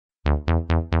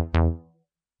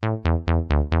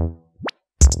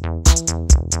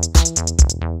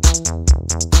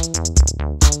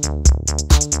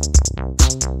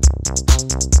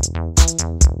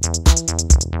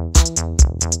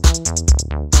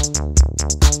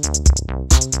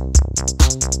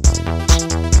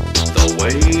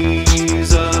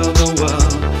ways of the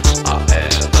world are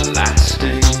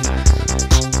everlasting.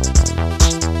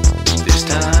 These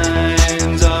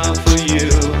times are for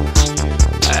you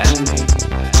and me,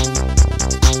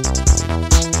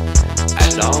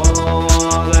 and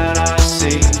all that I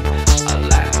see, a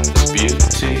land of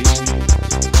beauty.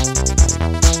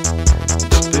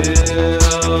 The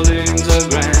buildings are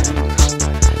grand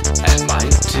and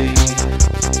mighty.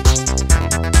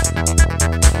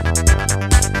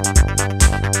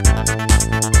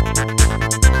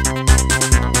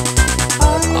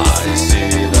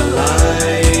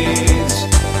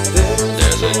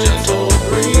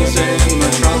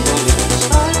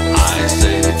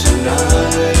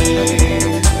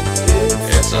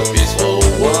 It's a peaceful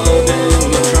world in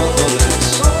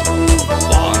Metropolis.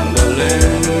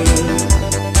 Wonderland.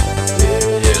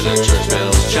 Hear the church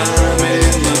bells chime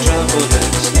in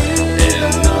Metropolis.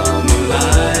 In the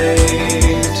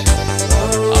moonlight,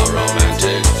 a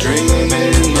romantic dream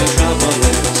in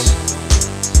Metropolis.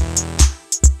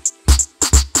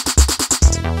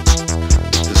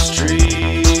 The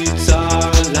streets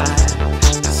are alive.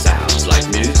 It sounds like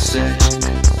music.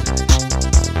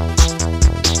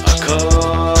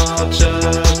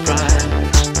 Culture, pride,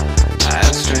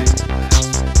 and strength.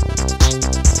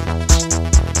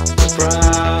 The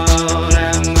proud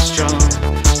and the strong,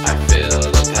 I feel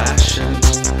the passion.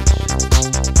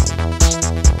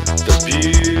 The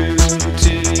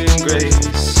beauty and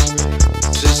grace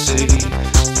to see.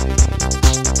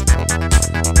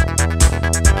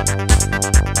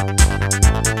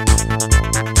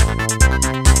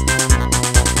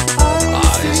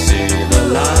 I see the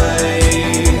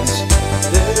light.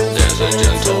 There's a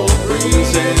gentle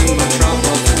breeze in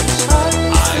Metropolis.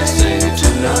 I say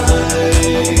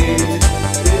tonight,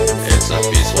 it's a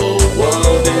peaceful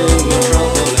world in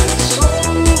Metropolis.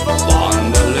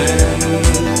 Wonderland.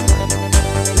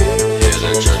 Hear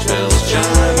the church bells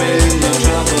chime in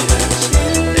Metropolis.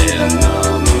 In the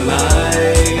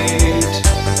moonlight,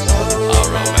 a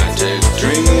romantic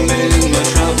dream in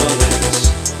Metropolis.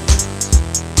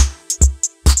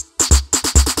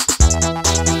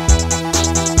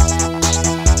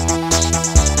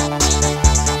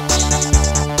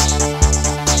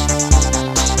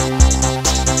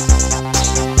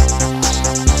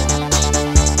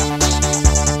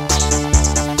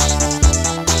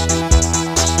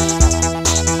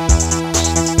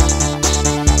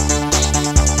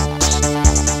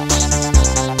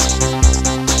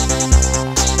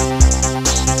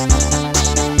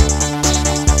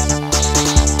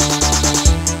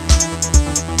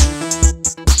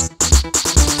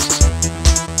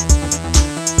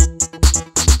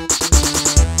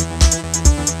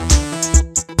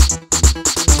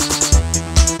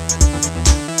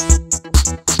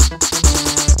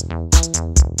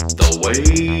 The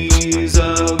ways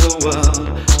of the world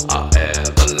are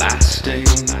everlasting.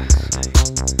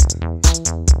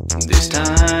 These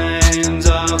times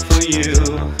are for you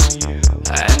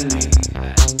and me.